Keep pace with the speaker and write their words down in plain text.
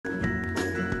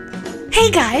Hey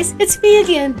guys, it's me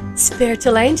again,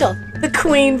 Spiritual Angel, the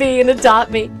queen bee in Adopt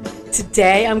Me.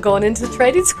 Today I'm going into the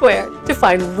trading square to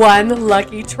find one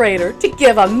lucky trader to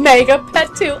give a mega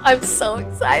pet to. I'm so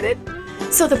excited.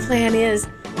 So the plan is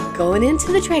going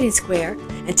into the trading square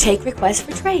and take requests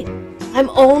for trade. I'm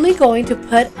only going to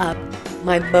put up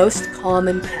my most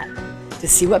common pet to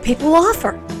see what people will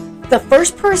offer. The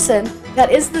first person that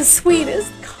is the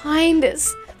sweetest,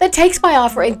 kindest, that takes my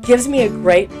offer and gives me a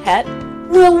great pet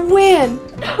will win.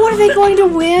 What are they going to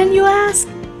win, you ask?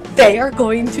 They are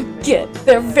going to get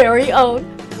their very own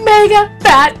Mega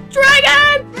Bat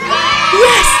Dragon!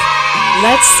 Yes!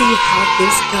 Let's see how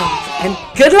this goes.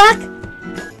 And good luck!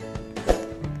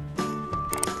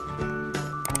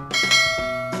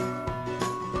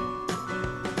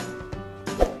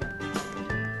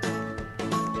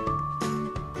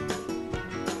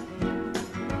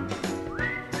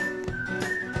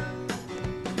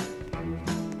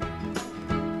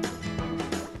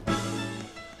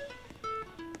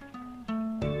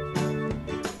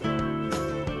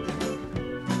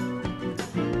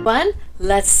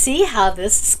 Let's see how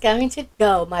this is going to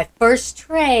go. My first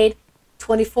trade,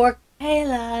 24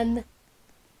 Kalan.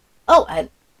 Oh, an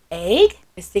egg?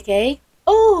 Mystic egg?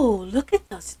 Oh, look at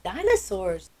those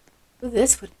dinosaurs. Ooh,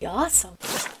 this would be awesome.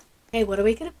 Okay, what are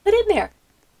we going to put in there?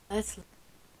 Let's look.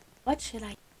 What should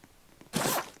I?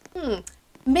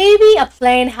 Maybe a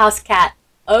plain house cat.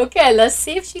 Okay, let's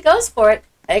see if she goes for it.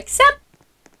 Except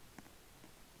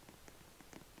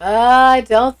I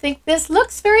don't think this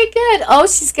looks very good. Oh,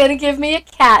 she's going to give me a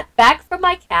cat. Back for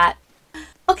my cat.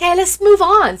 Okay, let's move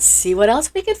on. See what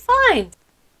else we can find.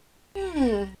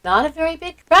 Not a very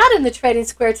big crowd in the trading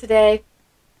square today.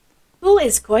 Who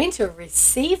is going to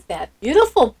receive that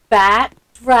beautiful bat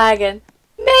dragon?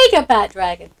 Mega Bat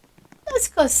Dragon. Let's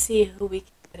go see who we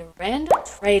can get a random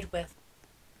trade with.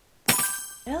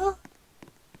 Well,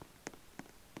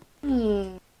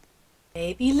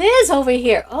 maybe Liz over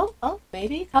here. Oh,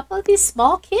 maybe a couple of these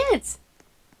small kids.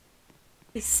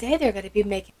 They say they're going to be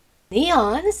making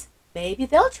neons. Maybe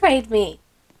they'll trade me.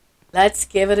 Let's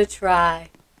give it a try.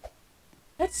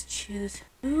 Let's choose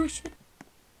who should.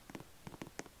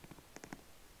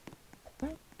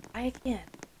 Try again.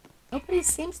 Nobody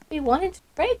seems to be wanting to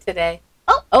trade today.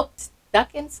 Oh,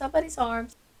 stuck in somebody's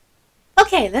arms.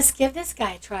 Okay, let's give this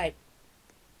guy a try.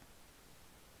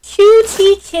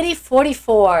 QT Kitty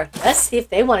 44. Let's see if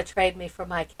they want to trade me for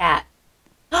my cat.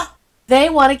 They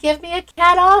want to give me a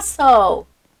cat also.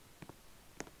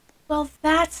 Well,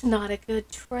 that's not a good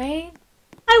trade.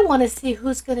 I want to see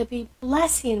who's going to be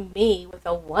blessing me with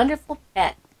a wonderful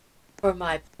pet for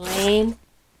my plain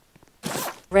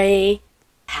gray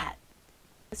cat.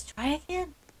 Let's try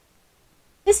again.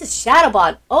 This is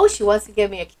Shadowbond. Oh, she wants to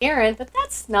give me a Karen, but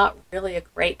that's not really a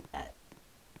great pet.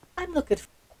 I'm looking for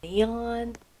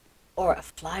neon. Or a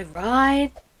fly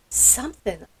ride.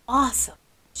 Something awesome.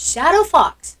 Shadow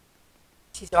Fox.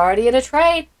 She's already in a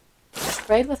trade. Let's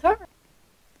trade with her.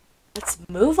 Let's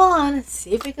move on and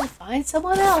see if we can find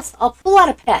someone else. I'll pull out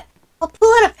a pet. I'll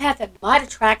pull out a pet that might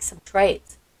attract some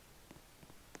trades.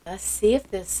 Let's see if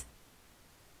this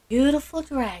beautiful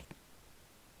dragon.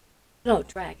 No,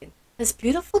 dragon. This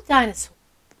beautiful dinosaur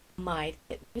might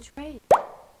get me a trade.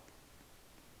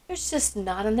 There's just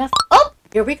not enough. Oh!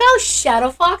 Here we go. Shadow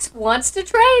Fox wants to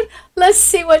trade. Let's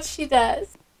see what she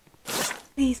does.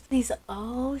 Please, please.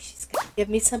 Oh, she's going to give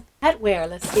me some pet wear.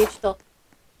 Let's see if she'll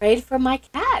trade for my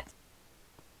cat.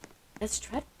 Let's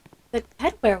try. The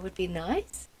pet wear would be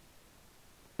nice.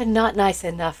 But not nice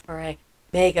enough for a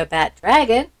Mega Bat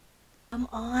Dragon. Come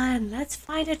on. Let's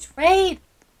find a trade.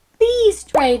 Please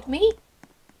trade me.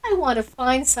 I want to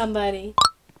find somebody.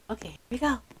 Okay, here we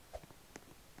go.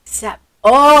 Except.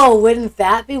 Oh, wouldn't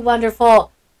that be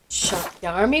wonderful? Shark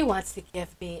Army wants to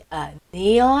give me a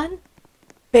neon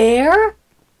bear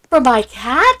for my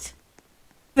cat?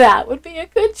 That would be a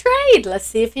good trade. Let's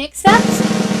see if he accepts.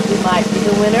 He might be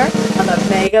the winner of a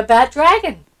Mega Bat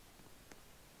Dragon.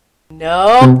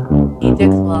 Nope, he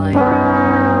declined.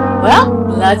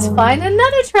 Well, let's find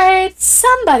another trade.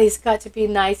 Somebody's got to be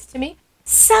nice to me.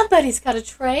 Somebody's got to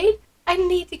trade. I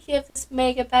need to give this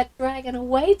Mega Bat Dragon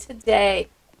away today.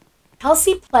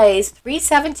 Kelsey Plays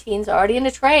 317's already in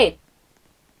a trade.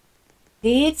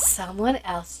 Need someone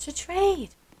else to trade.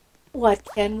 What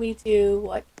can we do?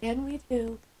 What can we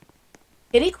do?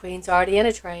 Kitty Queen's already in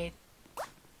a trade.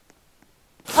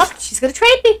 Oh, she's going to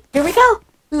trade me. Here we go.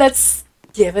 Let's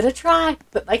give it a try.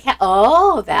 Put my cat.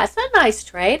 Oh, that's a nice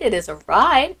trade. It is a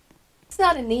ride. It's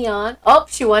not a neon. Oh,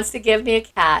 she wants to give me a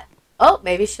cat. Oh,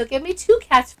 maybe she'll give me 2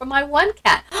 cats for my 1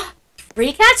 cat.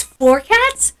 3 cats? 4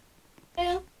 cats?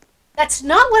 Well, That's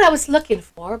not what I was looking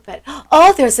for, but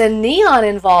oh, there's a neon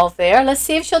involved there. Let's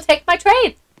see if she'll take my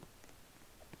trade.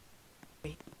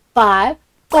 3, 5,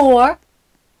 4,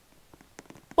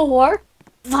 4,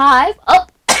 5. Oh,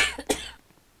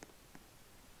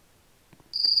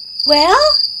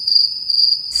 well,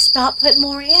 stop putting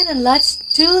more in and let's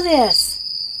do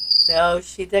this. No,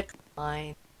 she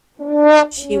declined.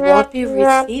 She won't be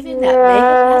receiving that Mega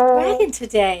Bat Dragon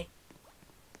today.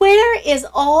 Where is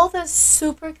all the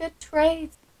super good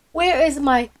trades? Where is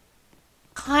my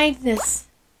kindness?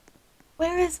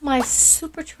 Where is my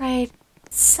super trade?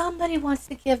 Somebody wants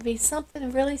to give me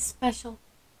something really special.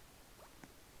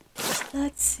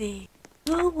 Let's see.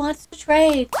 Who wants to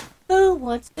trade? Who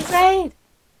wants to trade?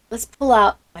 Let's pull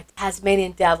out my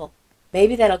Tasmanian Devil.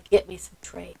 Maybe that'll get me some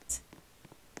trades.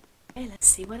 Okay, let's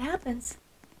see what happens.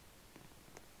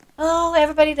 Oh,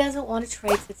 everybody doesn't want to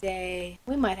trade today.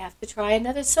 We might have to try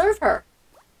another server.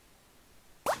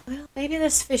 Well, maybe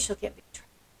this fish will get me a trade.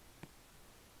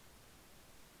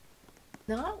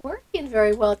 Not working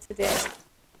very well today.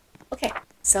 Okay,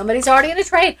 somebody's already in a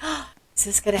trade. Is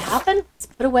this going to happen? Let's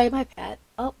put away my pet.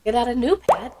 Oh, get out a new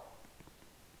pet.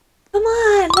 Come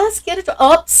on, let's get a trade.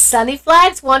 Oh, Sunny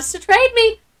Flags wants to trade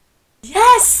me.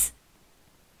 Yes!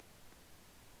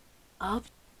 Oh,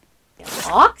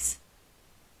 Ox?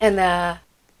 And, no,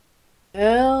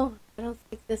 I don't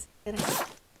think this is going to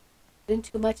happen. Putting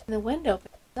too much in the window,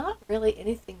 but not really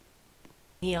anything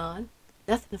neon.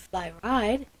 Nothing fly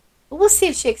ride. But we'll see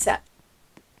if she accepts.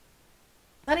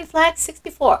 Sunny Flag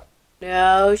 64.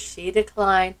 No, she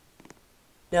declined.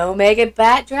 No Mega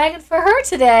Bat Dragon for her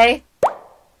today.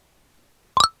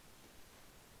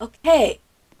 Okay.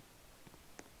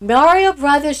 Mario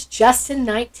Brothers Justin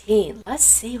 19. Let's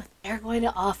see what they're going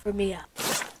to offer me up.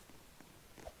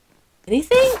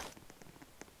 Anything?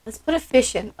 Let's put a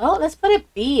fish in. Oh, let's put a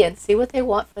bee in. See what they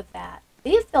want for that.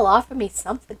 See if they'll offer me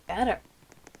something better.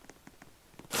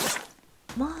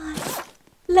 Come on.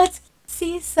 Let's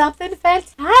see something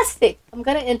fantastic. I'm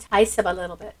going to entice him a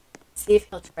little bit. See if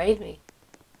he'll trade me.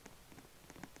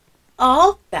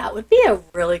 Oh, that would be a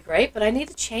really great, but I need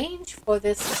to change for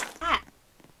this cat.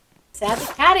 Let's add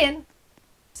the cat in.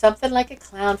 Something like a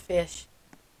clownfish.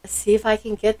 Let's see if I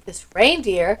can get this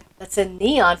reindeer that's a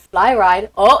neon fly ride.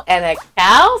 Oh, and a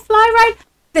cow fly ride.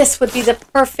 This would be the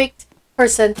perfect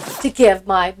person to give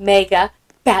my Mega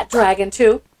Bat Dragon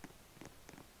to.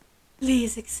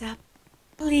 Please accept.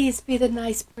 Please be the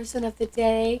nice person of the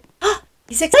day.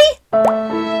 He's accepted.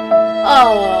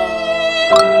 Oh.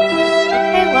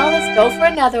 Okay, well, let's go for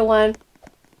another one.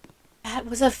 That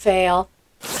was a fail.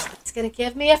 It's going to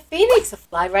give me a phoenix, a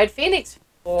fly ride phoenix.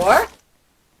 4.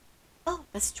 Oh,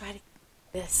 let's try to get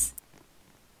this.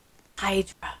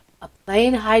 Hydra. A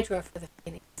plain Hydra for the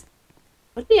phoenix.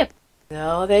 Would be a...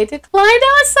 No, they declined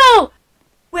also.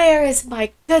 Where is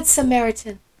my good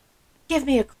Samaritan? Give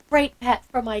me a great pet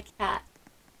for my cat.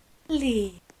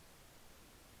 Please.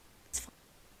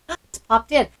 It's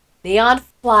popped in. Neon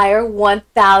Flyer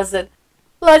 1000.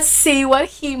 Let's see what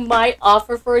he might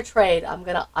offer for a trade. I'm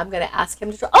gonna ask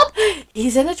him to trade. Oh,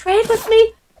 he's in a trade with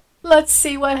me. Let's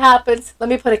see what happens. Let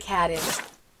me put a cat in.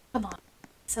 Come on.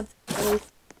 Something really...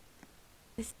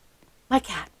 My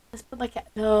cat. Let's put my cat...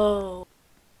 No.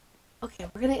 Okay,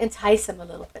 we're going to entice him a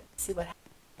little bit. See what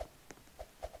happens.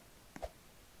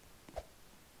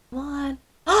 Come on.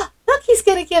 Oh, look, he's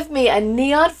going to give me a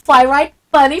neon fly ride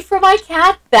bunny for my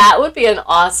cat. That would be an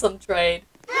awesome trade.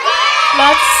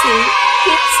 Let's see.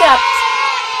 He accepts.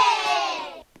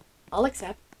 I'll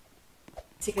accept.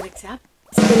 Is he going to accept?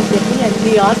 Is he going to give me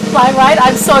a neon fly ride?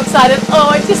 I'm so excited. Oh,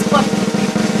 I just want to be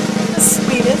the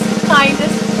sweetest,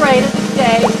 kindest trade of the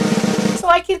day. So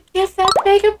I can give that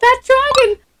Mega Bat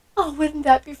Dragon. Oh, wouldn't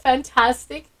that be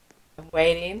fantastic? I'm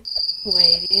waiting.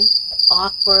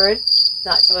 Awkward.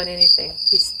 Not doing anything.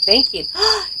 He's thinking.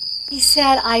 He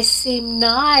said, I seem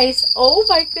nice. Oh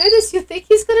my goodness, you think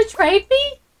he's going to trade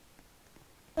me?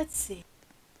 Let's see.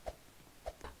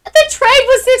 The trade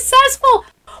was successful.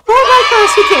 Oh my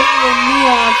gosh, he gave me a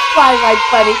neon fly ride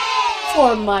bunny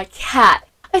for my cat.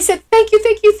 I said, thank you,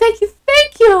 thank you, thank you,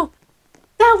 thank you.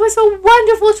 That was a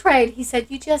wonderful trade. He said,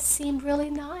 you just seemed really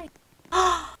nice.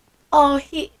 Oh,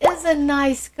 he is a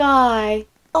nice guy.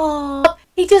 Oh,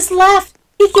 he just left.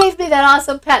 He gave me that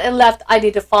awesome pet and left. I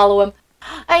need to follow him.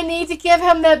 I need to give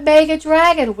him that Mega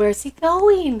Dragon. Where's he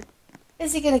going?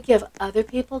 Is he going to give other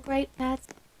people great pets?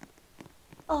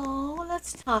 Oh,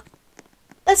 let's talk.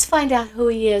 Let's find out who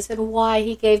he is and why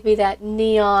he gave me that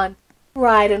neon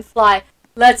ride and fly.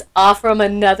 Let's offer him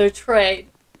another trade.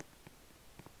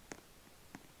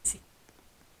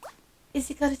 Is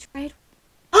he going to trade?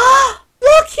 Oh,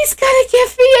 look, he's going to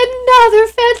give me another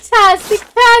fantastic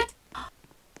pet.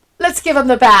 Let's give him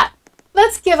the bat.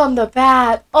 Let's give him the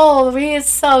bat. Oh, he is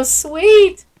so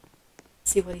sweet.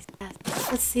 Let's see what he says.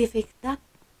 Let's see if he accepts.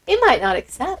 He might not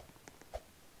accept.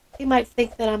 He might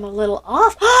think that I'm a little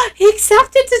off. He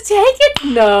accepted to take it?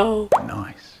 No.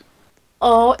 Nice.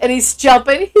 Oh, and he's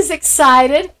jumping. He's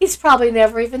excited. He's probably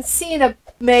never even seen a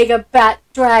mega bat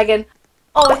dragon.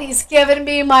 Oh, and he's giving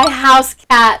me my house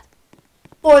cat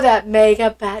for that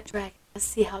mega bat dragon. Let's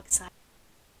see how excited.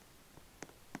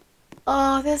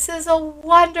 Oh, this is a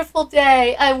wonderful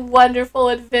day. A wonderful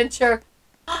adventure.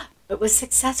 It was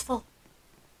successful.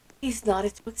 He's not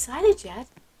too excited yet.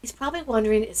 He's probably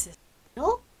wondering, is this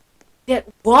real?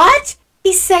 What?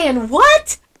 He's saying,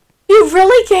 what? You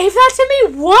really gave that to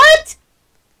me? What?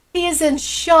 He is in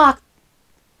shock.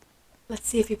 Let's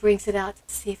see if he brings it out.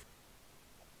 Let's see if...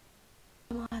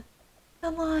 Come on.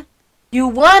 Come on. You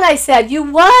won, I said. You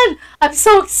won. I'm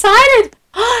so excited.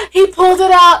 He pulled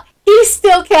it out. He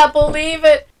still can't believe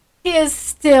it. He is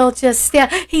still just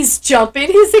he's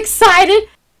jumping. He's excited.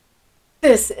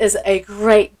 This is a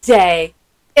great day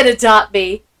in Adopt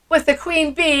Me with the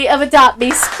Queen Bee of Adopt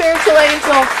Me, Spiritual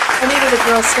Angel. Anita, the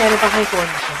girl standing behind going,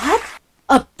 what?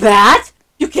 A bat?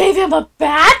 You gave him a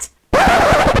bat?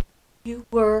 You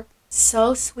were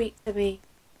so sweet to me.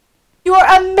 You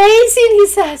are amazing, he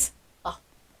says. Oh,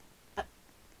 I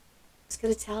was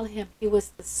going to tell him he was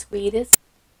the sweetest,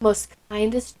 most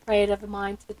kindest trade of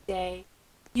mine today.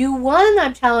 You won,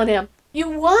 I'm telling him. You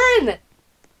won.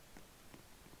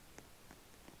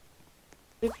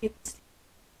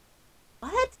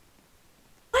 What?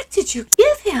 What did you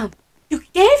give him? You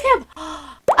gave him?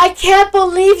 I can't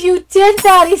believe you did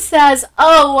that, he says.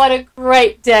 Oh, what a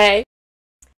great day.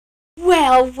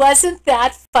 Well, wasn't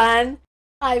that fun?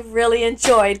 I really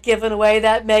enjoyed giving away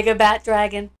that Mega Bat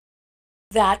Dragon.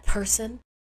 That person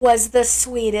was the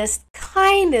sweetest,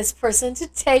 kindest person to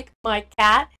take my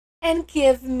cat and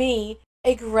give me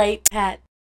a great pet.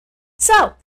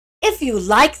 So, if you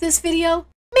like this video,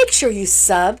 make sure you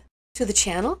sub to the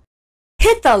channel,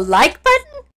 hit the like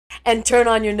button, and turn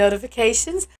on your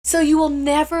notifications so you will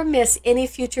never miss any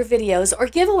future videos or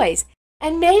giveaways.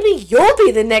 And maybe you'll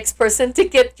be the next person to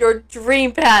get your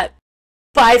dream pet.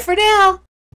 Bye for now.